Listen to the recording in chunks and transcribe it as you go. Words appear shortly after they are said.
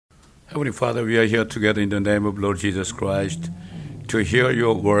Heavenly Father, we are here together in the name of Lord Jesus Christ to hear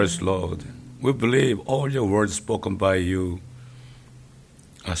your words, Lord. We believe all your words spoken by you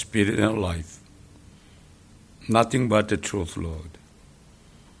are spirit and life. Nothing but the truth, Lord.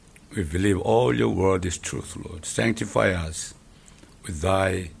 We believe all your word is truth, Lord. Sanctify us with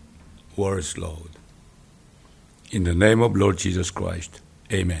thy words, Lord. In the name of Lord Jesus Christ,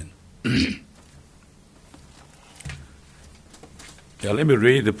 amen. Let me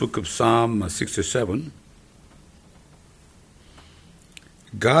read the book of Psalm 67.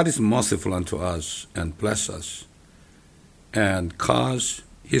 God is merciful unto us and bless us, and cause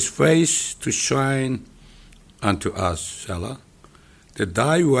his face to shine unto us, Selah, that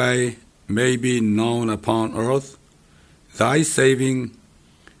thy way may be known upon earth, thy saving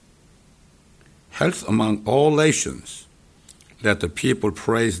health among all nations. Let the people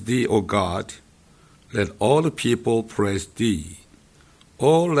praise thee, O God. Let all the people praise thee.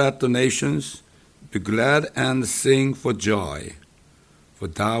 Oh, let the nations be glad and sing for joy, for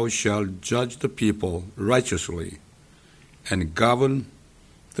thou shalt judge the people righteously and govern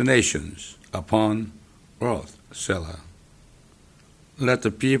the nations upon earth, Selah. Let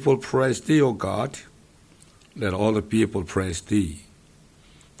the people praise thee, O God. Let all the people praise thee.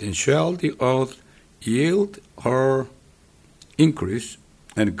 Then shall the earth yield her increase,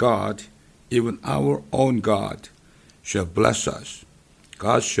 and God, even our own God, shall bless us.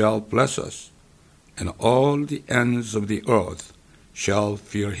 God shall bless us, and all the ends of the earth shall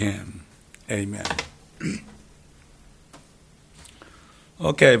fear him. Amen.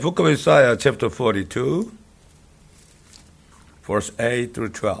 Okay, Book of Isaiah, chapter 42, verse 8 through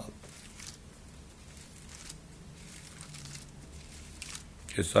 12.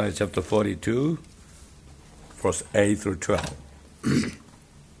 Isaiah chapter 42, verse 8 through 12.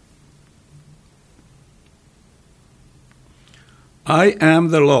 I am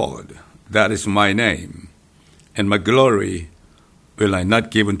the Lord, that is my name, and my glory will I not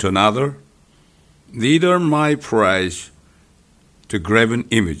give unto another, neither my praise to graven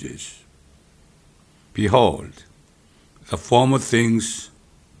images. Behold, the former things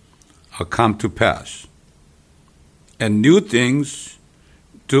are come to pass, and new things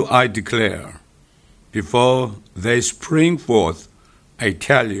do I declare. Before they spring forth, I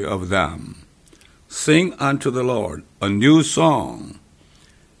tell you of them. Sing unto the Lord a new song,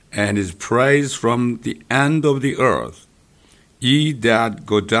 and his praise from the end of the earth, ye that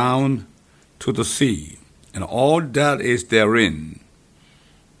go down to the sea, and all that is therein,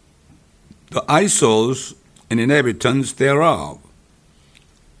 the isles and inhabitants thereof.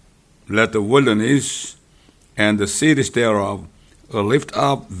 Let the wilderness and the cities thereof lift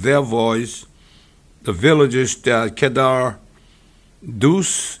up their voice, the villages that Kedar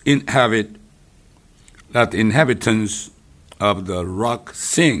does inhabit. Let the inhabitants of the rock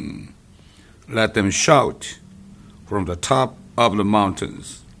sing. Let them shout from the top of the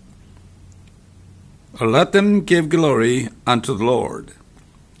mountains. Let them give glory unto the Lord.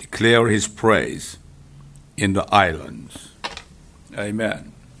 Declare his praise in the islands.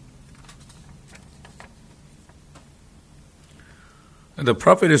 Amen. The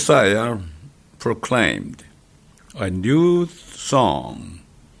prophet Isaiah proclaimed a new song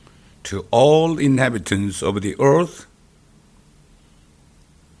to all inhabitants of the earth,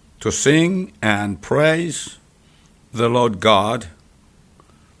 to sing and praise the Lord God,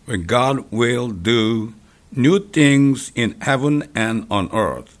 when God will do new things in heaven and on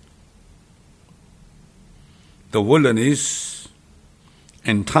earth. The wilderness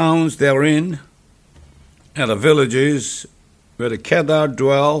and towns therein, and the villages where the Kedar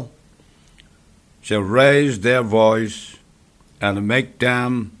dwell, shall raise their voice and make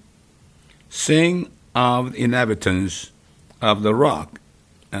them sing of the inhabitants of the rock,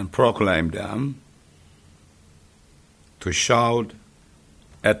 and proclaim them to shout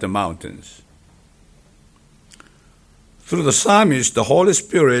at the mountains. Through the psalmist, the Holy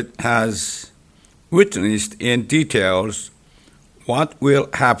Spirit has witnessed in details what will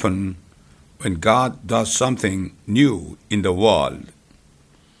happen when God does something new in the world.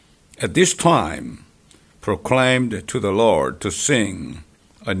 At this time, proclaimed to the Lord to sing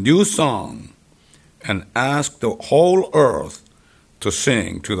a new song and ask the whole earth to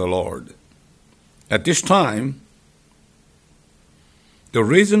sing to the Lord. At this time, the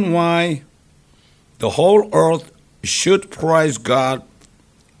reason why the whole earth should praise God,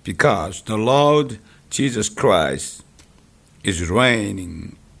 because the Lord Jesus Christ is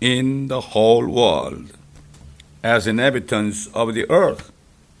reigning in the whole world as inhabitants of the earth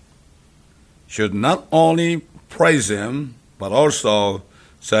should not only praise him, but also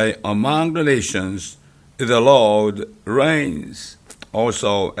say, among the nations, the Lord reigns.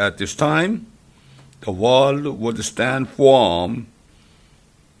 Also at this time, the world would stand firm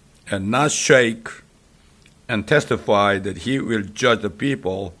and not shake, and testify that he will judge the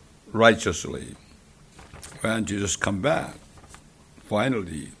people righteously. When Jesus comes back,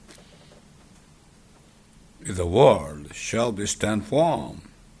 finally, the world shall be stand firm,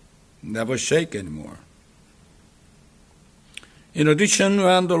 never shake anymore. In addition,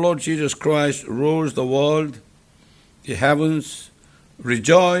 when the Lord Jesus Christ rules the world, the heavens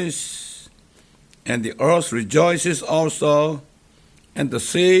rejoice, and the earth rejoices also, and the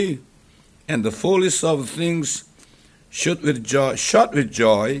sea and the fullness of things shout with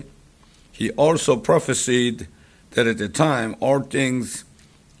joy. He also prophesied that at the time all things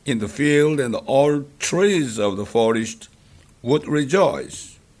in the field and all trees of the forest would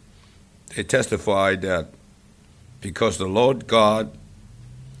rejoice. They testified that because the Lord God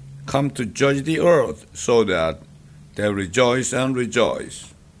come to judge the earth, so that they rejoice and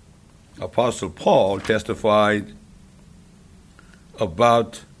rejoice. Apostle Paul testified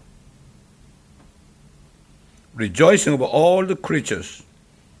about rejoicing over all the creatures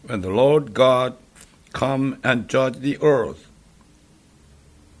when the Lord God come and judge the earth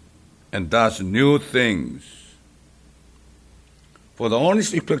and does new things. For the only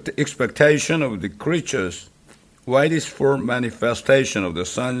expectation of the creatures waits for manifestation of the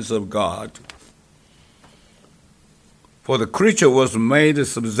sons of God. For the creature was made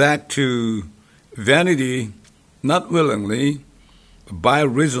subject to vanity, not willingly, but by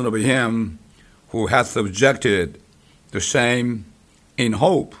reason of him who hath subjected the same in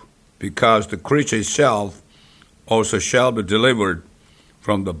hope, because the creature itself also shall be delivered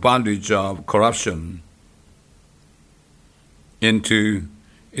from the bondage of corruption into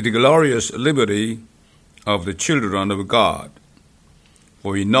the glorious liberty of the children of God.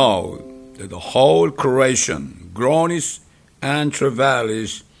 For we know that the whole creation groaneth and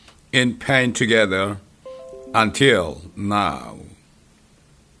travaileth in pain together until now.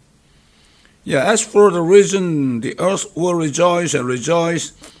 As for the reason the earth will rejoice and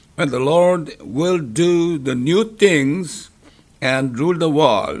rejoice when the Lord will do the new things and rule the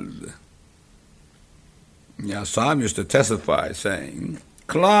world. Psalm used to testify, saying,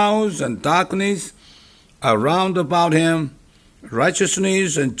 clouds and darkness are round about him,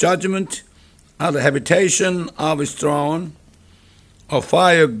 righteousness and judgment are the habitation of his throne. A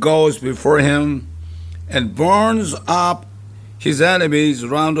fire goes before him and burns up his enemies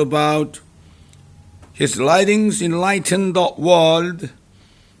round about. His lightnings enlightened the world.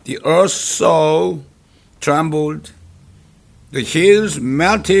 The earth so trembled. The hills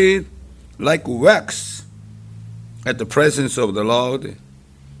melted like wax at the presence of the Lord,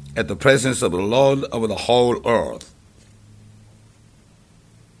 at the presence of the Lord of the whole earth.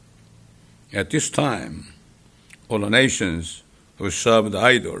 At this time, all the nations who served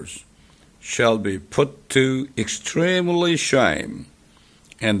idols shall be put to extremely shame,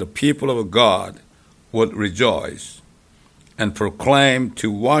 and the people of God would rejoice and proclaim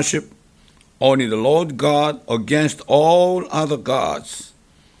to worship only the Lord God against all other gods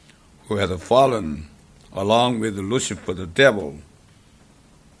who had fallen along with Lucifer the devil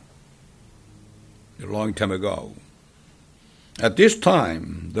a long time ago. At this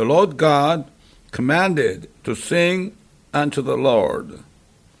time, the Lord God commanded to sing unto the Lord,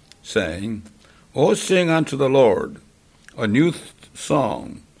 saying, O sing unto the Lord a new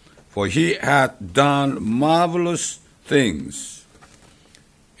song, for he hath done marvelous things.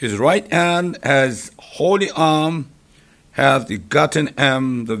 His right hand has holy arm hath gotten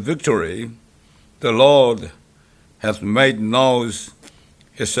him the victory. The Lord hath made known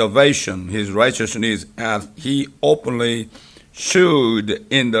his salvation, his righteousness hath he openly shewed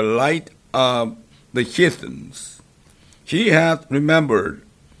in the light of the heathens. He hath remembered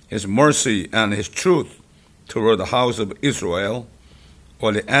his mercy and his truth toward the house of Israel.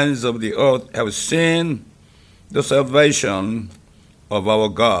 All the ends of the earth have seen the salvation of our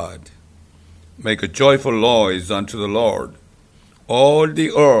God. Make a joyful noise unto the Lord, all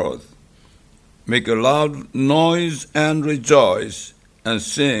the earth. Make a loud noise and rejoice and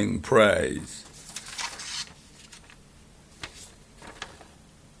sing praise.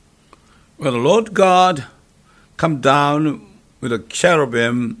 When the Lord God come down with a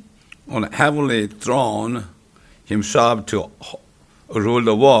cherubim on a heavenly throne, himself to rule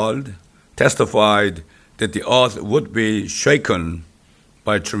the world, testified that the earth would be shaken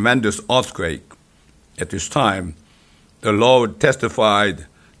by a tremendous earthquake. At this time, the Lord testified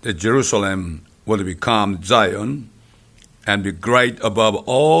that Jerusalem would become Zion and be great above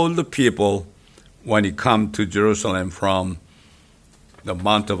all the people when he come to Jerusalem from the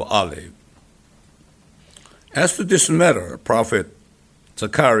Mount of Olives. As to this matter, Prophet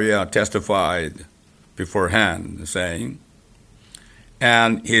Zechariah testified beforehand, saying,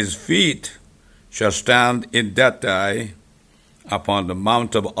 "And his feet shall stand in that day upon the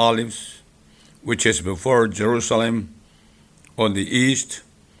Mount of Olives, which is before Jerusalem on the east,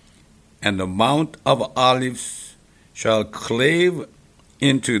 and the Mount of Olives shall cleave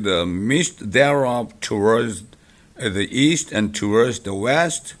into the midst thereof towards the east and towards the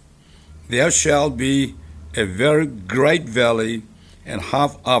west. There shall be a very great valley, and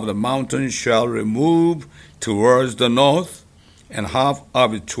half of the mountain shall remove towards the north, and half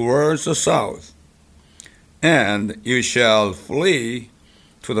of it towards the south. And you shall flee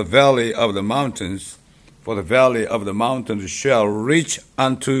to the valley of the mountains, for the valley of the mountains shall reach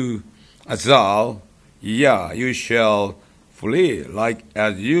unto Azal. Yeah, you shall flee like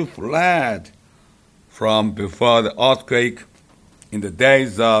as you fled from before the earthquake in the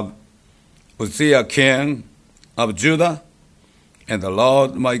days of Uzziah king of Judah. And the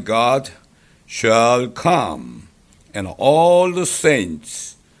Lord my God shall come, and all the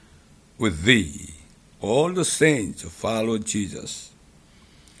saints with thee." All the saints follow Jesus.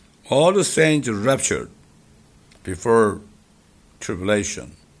 All the saints raptured before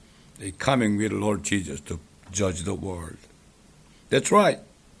tribulation. They're coming with the Lord Jesus to judge the world. That's right.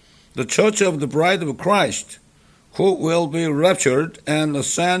 The church of the bride of Christ, who will be raptured and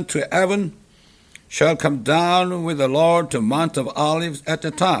ascend to heaven, shall come down with the Lord to Mount of Olives at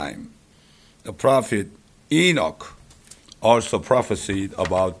the time. The prophet Enoch also prophesied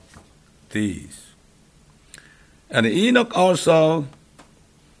about these. And Enoch also,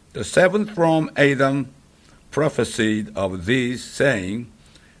 the seventh from Adam, prophesied of these, saying,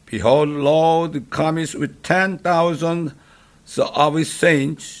 "Behold, the Lord cometh with 10,000 of his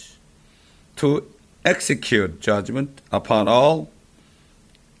saints to execute judgment upon all,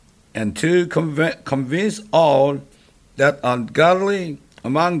 and to convince all that ungodly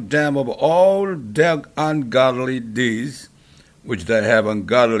among them of all their ungodly deeds which they have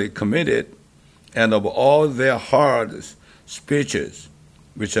ungodly committed, and of all their hard speeches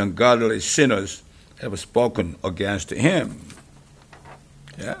which ungodly sinners have spoken against him."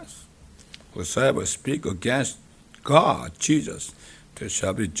 Yes. Whosoever speak against God, Jesus, they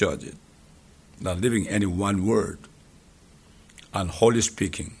shall be judged, not leaving any one word, unholy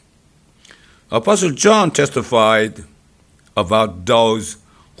speaking. Apostle John testified about those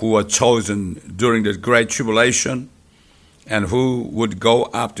who were chosen during the Great Tribulation and who would go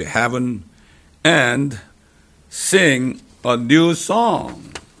up to heaven and sing a new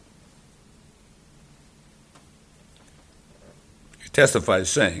song. He testified,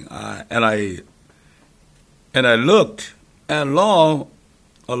 saying, and I looked, and lo,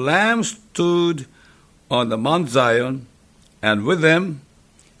 a lamb stood on the Mount Zion, and with him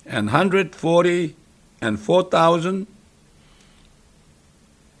 144,000,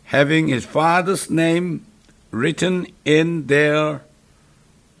 having his Father's name written in their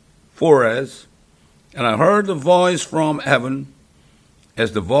foreheads. And I heard the voice from heaven,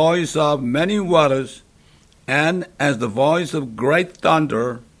 as the voice of many waters, and as the voice of great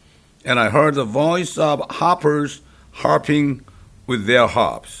thunder. And I heard the voice of harpers harping with their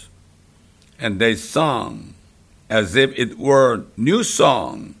harps. And they sung as if it were new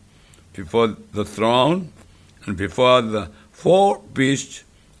song before the throne and before the four beasts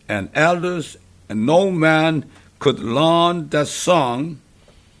and elders, and no man could learn that song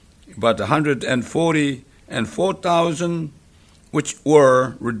but 144,000 which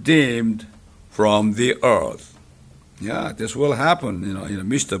were redeemed from the earth. Yeah, this will happen, in the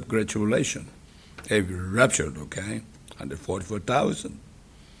midst of great tribulation. They will be raptured, 144,000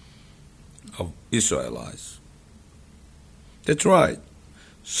 of Israelites. That's right.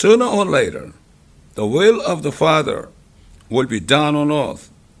 Sooner or later, the will of the Father will be done on earth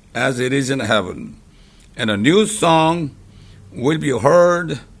as it is in heaven, and a new song will be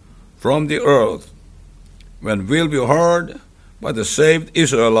heard from the earth, when will be heard by the saved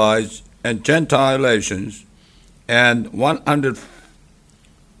Israelites and Gentile nations, and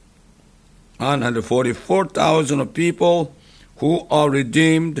 144,000 of people who are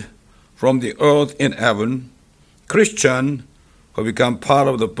redeemed from the earth in heaven, Christian who become part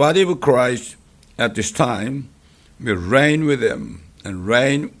of the body of Christ at this time, will reign with him and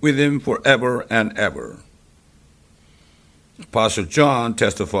reign with him forever and ever. Apostle John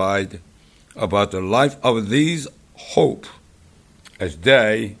testified about the life of these hope as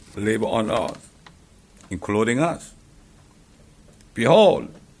they live on earth, including us. Behold,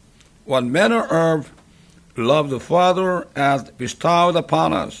 what manner of love the Father hath bestowed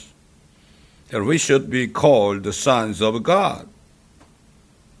upon us, that we should be called the sons of God.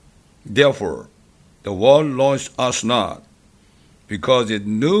 Therefore, the world knows us not, because it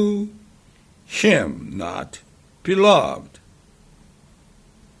knew him not, beloved.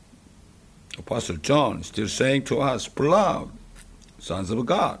 Apostle John is still saying to us, beloved, sons of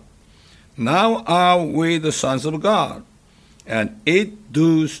God. Now are we the sons of God, and it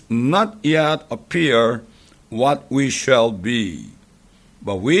does not yet appear what we shall be.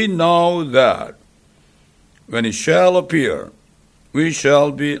 But we know that when he shall appear, we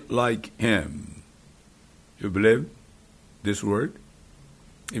shall be like him. You believe this word?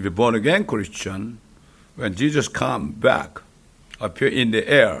 If you're born again Christian, when Jesus comes back, appear in the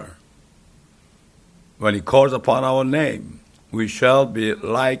air, when he calls upon our name, we shall be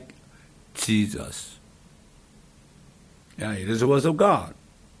like Jesus. Yeah, it is the word of God.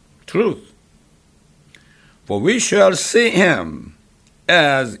 Truth. For we shall see him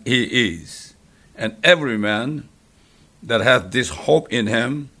as he is, and every man that hath this hope in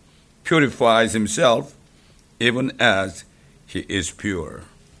him purifies himself, even as he is pure.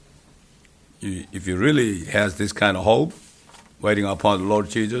 If he really has this kind of hope, waiting upon the Lord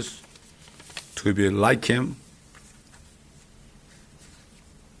Jesus to be like him,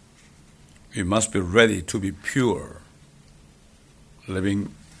 we must be ready to be pure,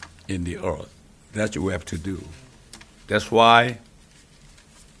 living in the earth. That's what we have to do. That's why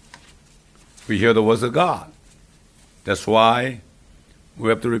we hear the words of God. That's why we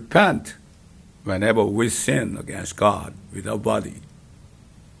have to repent whenever we sin against God with our body.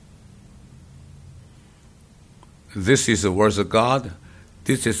 This is the words of God.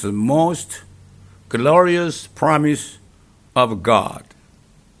 This is the most glorious promise of God.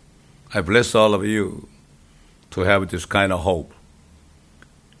 I bless all of you to have this kind of hope.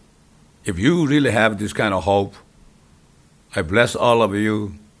 If you really have this kind of hope, I bless all of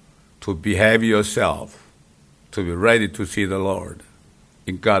you to behave yourself, to be ready to see the Lord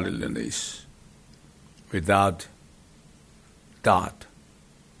in godliness, without doubt,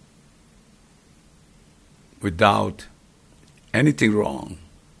 without anything wrong,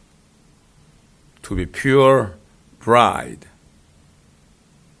 to be pure bride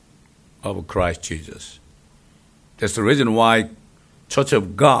of Christ Jesus. That's the reason why Church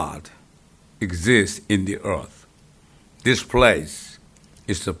of God exists in the earth. This place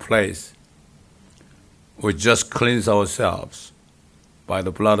is the place we just cleanse ourselves by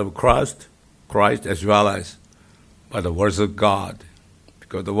the blood of Christ as well as by the words of God.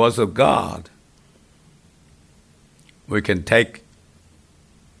 Because the words of God, we can take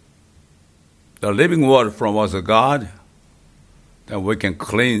the living word from words of God, then we can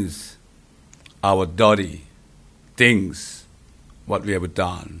cleanse our dirty things, what we have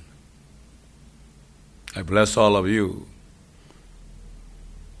done. I bless all of you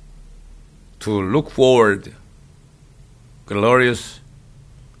to look forward glorious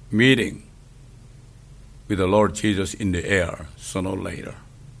meeting with the Lord Jesus in the air sooner or later.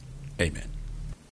 Amen.